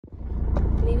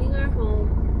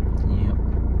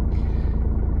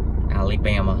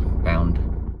Alabama bound.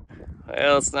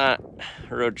 Well, it's not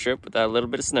a road trip without a little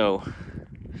bit of snow.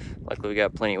 Luckily, we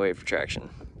got plenty of weight for traction.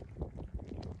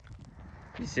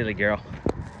 You silly girl.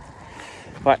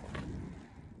 What?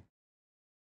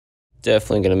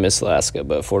 Definitely gonna miss Alaska,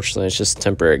 but fortunately, it's just a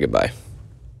temporary goodbye.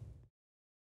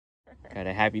 Got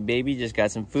a happy baby, just got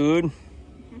some food.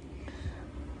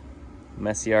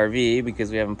 Messy RV because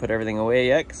we haven't put everything away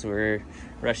yet because we're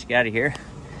rushing out of here.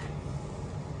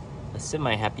 A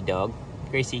semi-happy dog.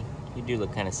 Gracie, you do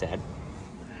look kind of sad.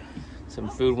 Some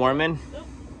food warming.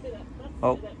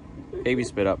 Oh, baby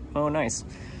spit up. Oh, nice.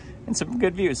 And some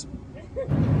good views.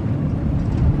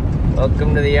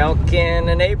 Welcome to the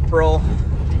ALCAN in April.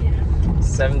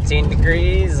 17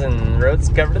 degrees and roads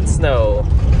covered in snow.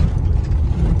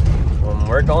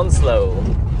 We're going slow.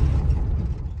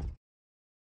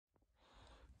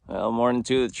 Well, morning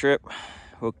 2 of the trip.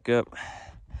 Woke up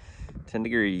 10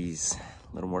 degrees,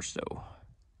 a little more snow.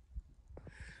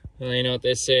 Well, you know what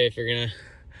they say, if you're gonna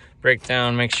break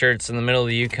down, make sure it's in the middle of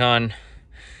the Yukon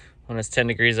when it's 10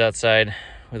 degrees outside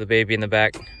with a baby in the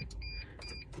back.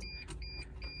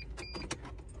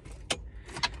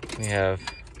 We have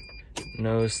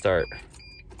no start.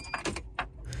 I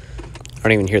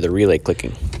don't even hear the relay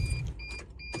clicking.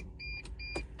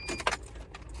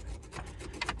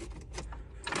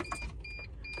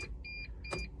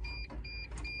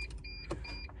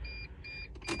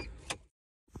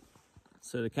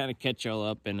 So to kind of catch y'all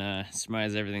up and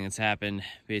surmise everything that's happened,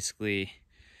 basically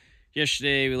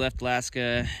yesterday we left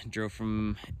Alaska, drove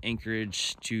from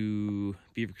Anchorage to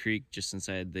Beaver Creek, just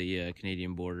inside the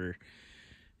Canadian border,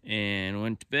 and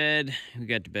went to bed. We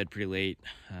got to bed pretty late,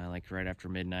 like right after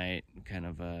midnight, kind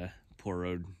of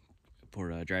poor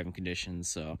driving conditions,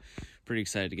 so pretty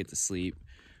excited to get to sleep.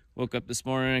 Woke up this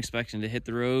morning expecting to hit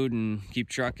the road and keep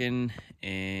trucking,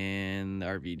 and the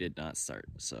RV did not start,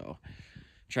 so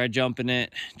tried jumping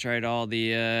it, tried all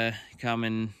the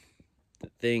common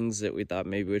things that we thought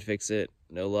maybe would fix it.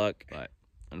 No luck, but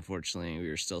unfortunately we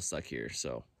were still stuck here.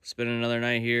 So spending another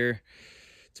night here.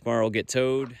 Tomorrow we'll get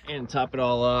towed. And to top it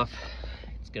all off,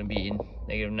 it's gonna be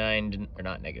 -9, or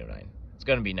not -9. It's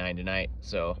gonna be 9 tonight.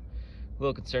 So a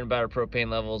little concerned about our propane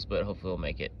levels, but hopefully we'll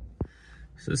make it.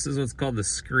 So this is what's called the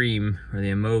scream, or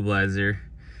the immobilizer.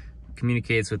 It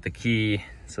communicates with the key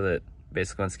so that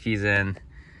basically once the key's in,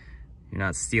 you're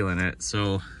not stealing it.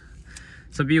 So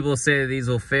some people say that these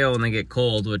will fail when they get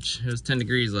cold, which it was 10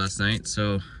 degrees last night,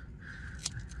 so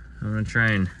I'm gonna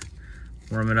try and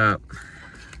warm it up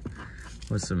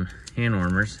with some hand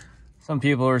warmers. Some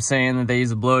people are saying that they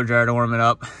use a blow dryer to warm it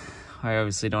up. I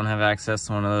obviously don't have access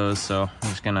to one of those, so I'm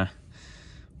just gonna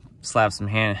slap some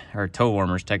toe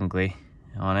warmers technically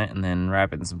on it and then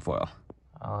wrap it in some foil.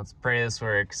 Let's pray this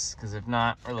works, because if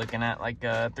not, we're looking at like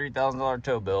a $3,000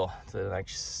 tow bill to the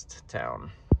next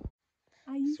town.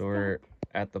 So we're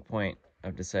at the point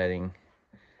of deciding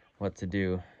what to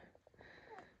do,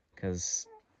 because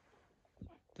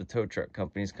the tow truck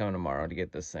company's coming tomorrow to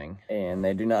get this thing, and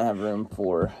they do not have room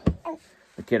for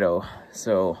the kiddo.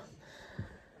 So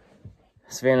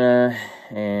Savannah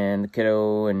and the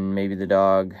kiddo and maybe the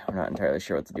dog, we're not entirely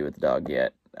sure what to do with the dog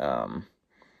yet.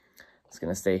 It's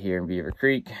gonna stay here in Beaver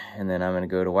Creek, and then I'm gonna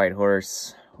go to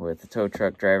Whitehorse with the tow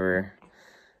truck driver.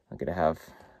 I'm gonna have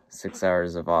 6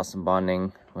 hours of awesome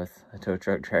bonding with a tow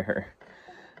truck driver,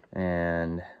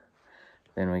 and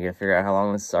then we gotta figure out how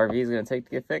long this RV is gonna take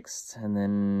to get fixed, and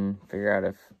then figure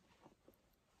out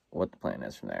what the plan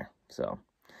is from there. So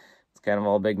it's kind of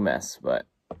all a big mess, but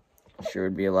I'm sure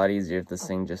it'd be a lot easier if this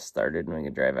thing just started and we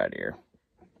could drive out of here.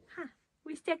 Huh,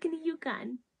 we're stuck in the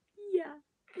Yukon. Yeah.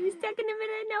 We're stuck in the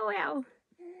middle of nowhere.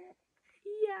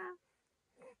 Yeah.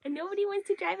 And nobody wants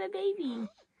to drive a baby.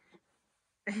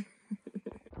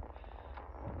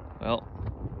 Well,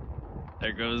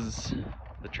 there goes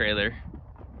the trailer.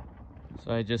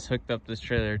 So I just hooked up this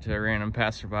trailer to a random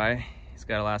passerby. He's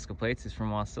got Alaska plates. He's from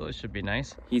Wasilla. Should be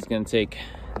nice. He's gonna take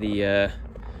the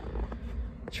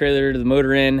trailer to the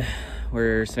motor inn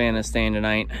where Savannah's staying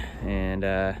tonight, and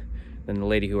then the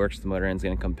lady who works at the motor inn is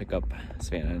gonna come pick up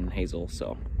Savannah and Hazel.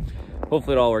 So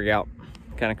hopefully it'll all work out.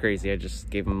 Kind of crazy. I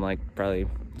just gave him like probably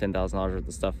 $10,000 worth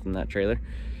of stuff in that trailer,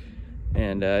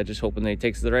 and just hoping that he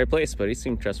takes it to the right place, but he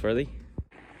seemed trustworthy.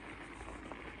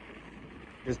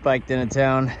 Just biked into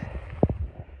town.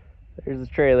 There's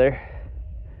the trailer.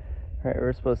 All right,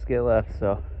 we're supposed to get left,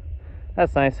 so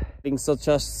that's nice. You can still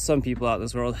trust some people out in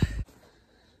this world.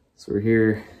 So we're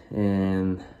here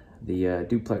in the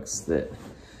duplex that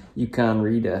Yukon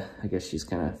Rita, I guess she's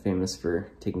kind of famous for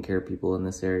taking care of people in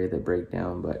this area that break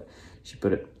down, but she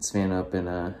put Savannah up in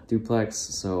a duplex,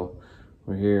 so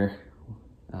we're here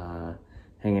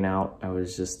hanging out. I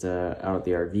was just out at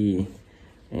the RV,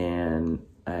 and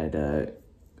I had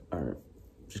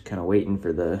just kind of waiting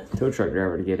for the tow truck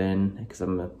driver to get in because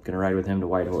I'm gonna ride with him to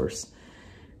Whitehorse,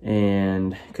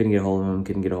 and couldn't get a hold of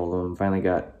him. Finally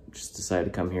just decided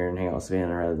to come here and hang out with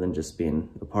Savannah rather than just being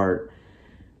apart.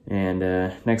 And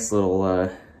next little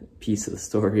piece of the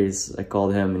story is I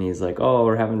called him and he's like, oh,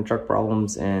 we're having truck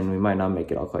problems and we might not make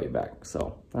it, I'll call you back.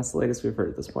 So that's the latest we've heard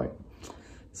at this point.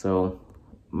 So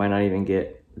might not even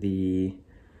get the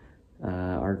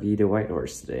RV to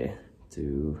Whitehorse today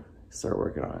to start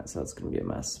working on it. So it's gonna be a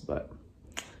mess, but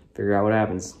figure out what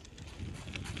happens.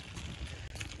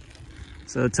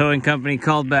 So the towing company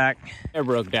called back, air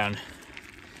broke down.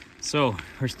 So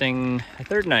we're staying a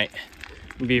third night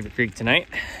in Beaver Creek tonight.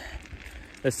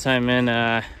 This time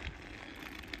in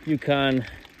Yukon,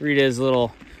 Rita's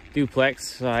little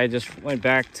duplex. So I just went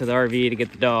back to the RV to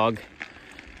get the dog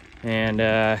and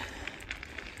at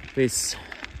least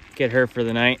get her for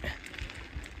the night.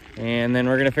 And then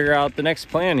we're gonna figure out the next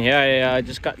plan. Yeah, I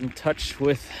just got in touch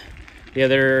with the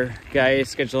other guy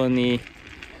scheduling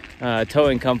the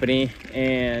towing company,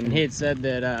 and he had said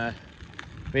that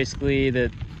basically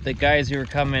that the guys who were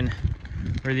coming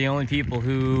were the only people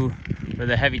who were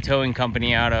the heavy towing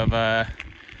company out of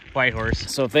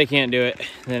Whitehorse. So if they can't do it,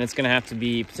 then it's gonna have to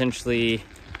be potentially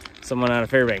someone out of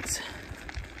Fairbanks,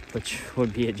 which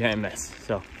would be a giant mess.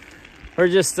 So we're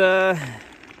just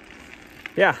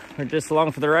yeah, we're just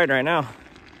along for the ride right now.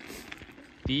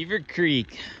 Beaver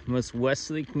Creek, most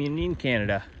westerly community in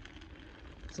Canada.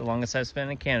 It's the longest I've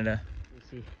spent in Canada.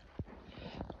 Lucy,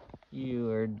 you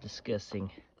are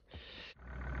disgusting.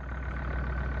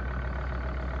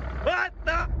 What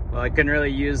the? Well, I couldn't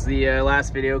really use the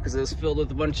last video because it was filled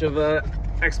with a bunch of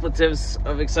expletives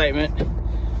of excitement.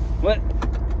 But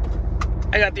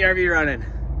I got the RV running.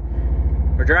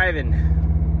 We're driving.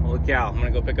 Holy cow, I'm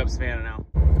gonna go pick up Savannah now.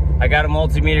 I got a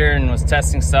multimeter and was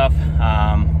testing stuff.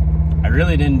 I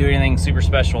really didn't do anything super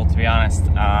special, to be honest.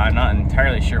 I'm not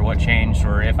entirely sure what changed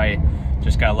or if I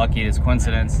just got lucky as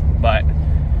coincidence, but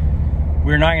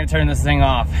we're not gonna turn this thing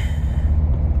off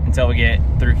until we get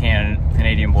through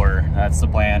Canadian border. That's the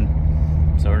plan.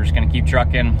 So we're just gonna keep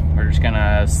trucking. We're just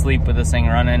gonna sleep with this thing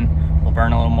running. We'll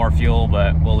burn a little more fuel,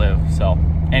 but we'll live. So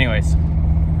anyways,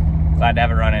 glad to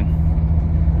have it running.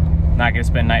 Not gonna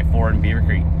spend night 4 in Beaver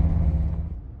Creek.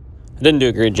 I didn't do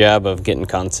a great job of getting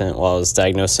content while I was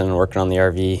diagnosing and working on the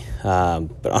RV,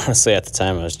 but honestly at the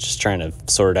time I was just trying to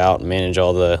sort out and manage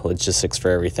all the logistics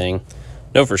for everything.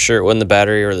 No, for sure it wasn't the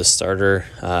battery or the starter.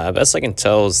 Best I can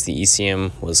tell is the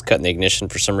ECM was cutting the ignition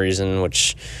for some reason,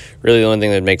 which really the only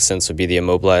thing that makes sense would be the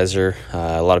immobilizer.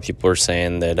 A lot of people are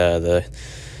saying that the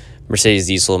Mercedes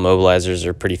diesel immobilizers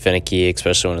are pretty finicky,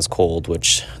 especially when it's cold,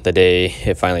 which the day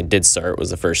it finally did start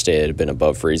was the first day it had been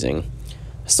above freezing.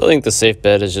 I still think the safe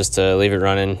bet is just to leave it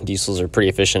running. Diesels are pretty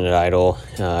efficient at idle.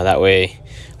 That way,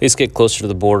 at least get closer to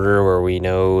the border where we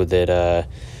know that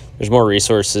there's more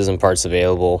resources and parts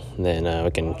available. Then we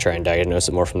can try and diagnose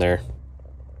it more from there.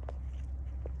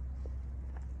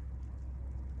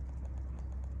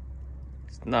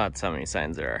 It's nuts how many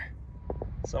signs there are.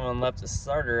 Someone left a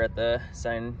starter at the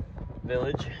sign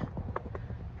village.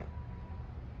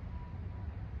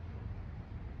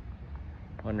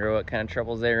 Wonder what kind of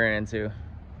troubles they ran into.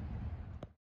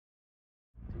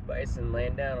 Bison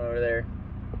laying down over there.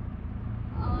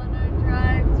 On our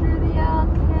drive through the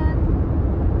ALCAN,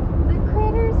 the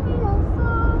critters we all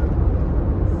saw,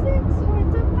 6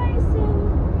 hordes of bison,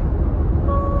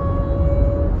 5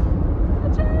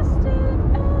 majestic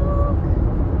elk,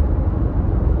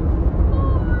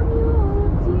 4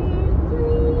 mule deer, 3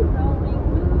 roaming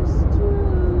moose, 2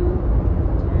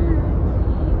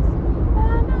 turkeys,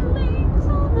 and a lynx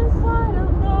on the side of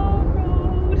the road.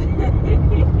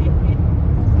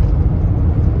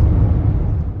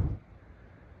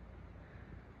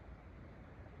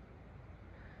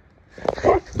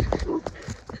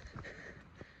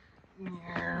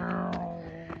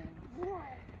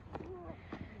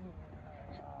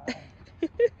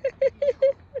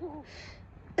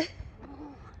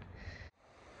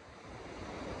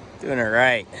 Doing it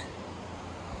right.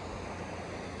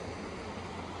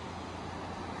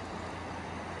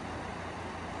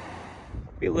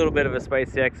 Be a little bit of a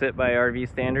spicy exit by RV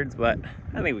standards, but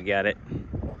I think we got it.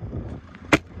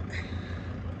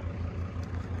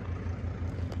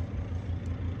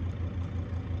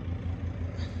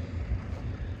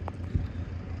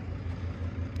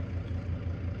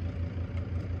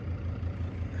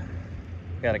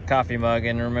 Got a coffee mug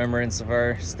in remembrance of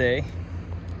our stay.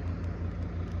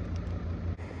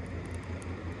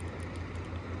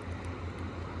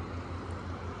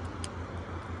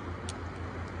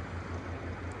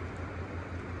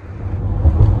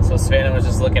 So Savannah was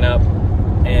just looking up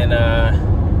in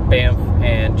Banff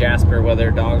and Jasper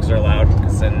whether dogs are allowed,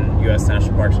 because in U.S.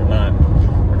 national parks are not.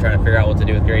 We're trying to figure out what to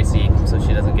do with Gracie so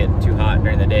she doesn't get too hot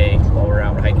during the day while we're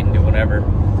out hiking and doing whatever.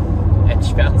 And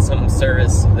she found some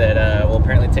service that will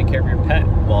apparently take care of your pet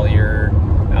while you're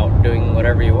out doing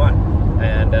whatever you want.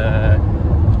 And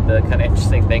the kind of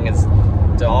interesting thing is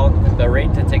the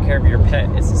rate to take care of your pet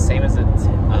is the same as it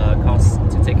costs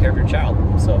to take care of your child.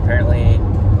 So apparently,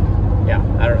 yeah,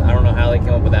 I don't know how they came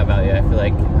up with that value. I feel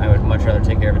like I would much rather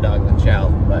take care of a dog than a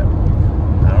child, but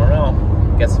I don't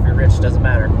know. I guess if you're rich, it doesn't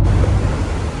matter.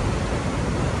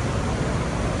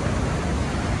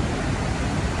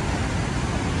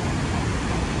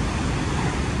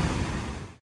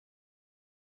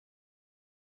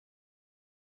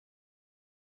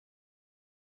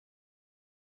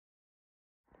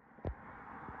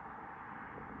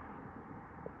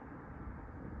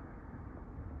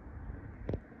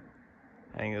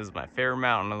 I think this is my favorite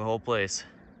mountain of the whole place.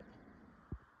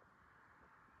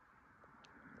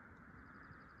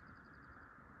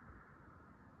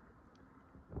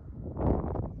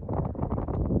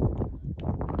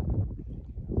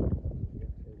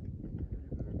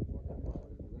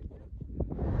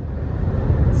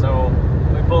 So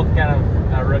we both kind of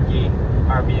a rookie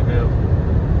RV move,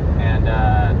 and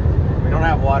we don't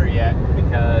have water yet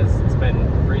because it's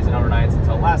been freezing overnight.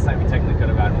 Until last night we technically could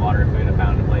have gotten water if we would have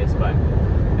found a place, but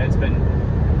it's been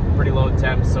pretty low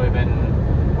temps, so we've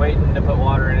been waiting to put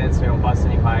water in it so we don't bust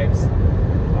any pipes.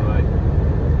 But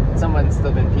someone's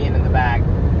still been peeing in the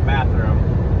bathroom.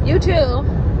 You too.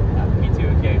 Me too,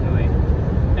 occasionally.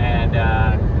 And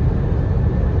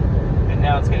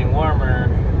now it's getting warmer,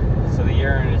 so the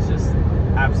urine is just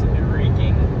absolutely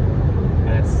reeking,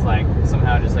 and it's like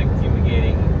somehow just like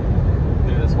fumigating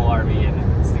through this whole RV, and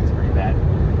it stinks pretty bad.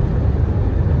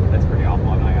 That's pretty awful,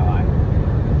 I'm not gonna lie.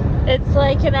 It's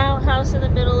like an outhouse in the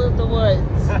middle of the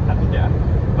woods. Yeah,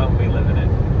 but we live in it.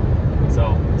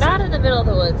 So Not in the middle of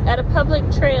the woods, at a public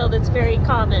trail that's very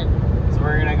common. So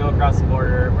we're gonna go across the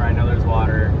border where I know there's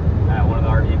water at one of the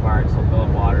RV parks. We'll fill up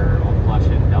water, we'll flush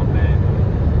it, dump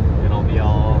it. It'll be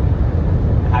all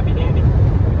happy dandy.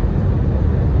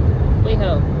 We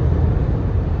hope.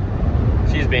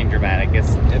 She's being dramatic.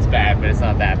 It's bad, but it's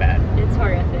not that bad. It's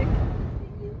horrific.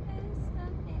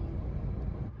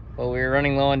 Well, we were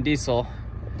running low on diesel.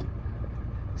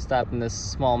 Stopped in this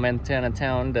small Montana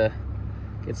town to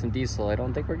get some diesel. I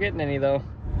don't think we're getting any though.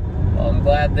 Well, I'm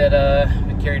glad that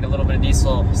we carried a little bit of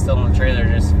diesel still in the trailer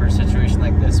just for a situation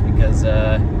like this, because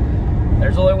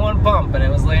there's only one pump and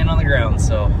it was laying on the ground,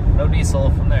 so no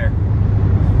diesel from there.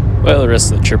 Well, the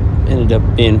rest of the trip ended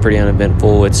up being pretty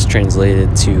uneventful, which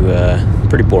translated to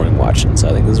pretty boring watching, so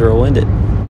I think this is where we'll end it.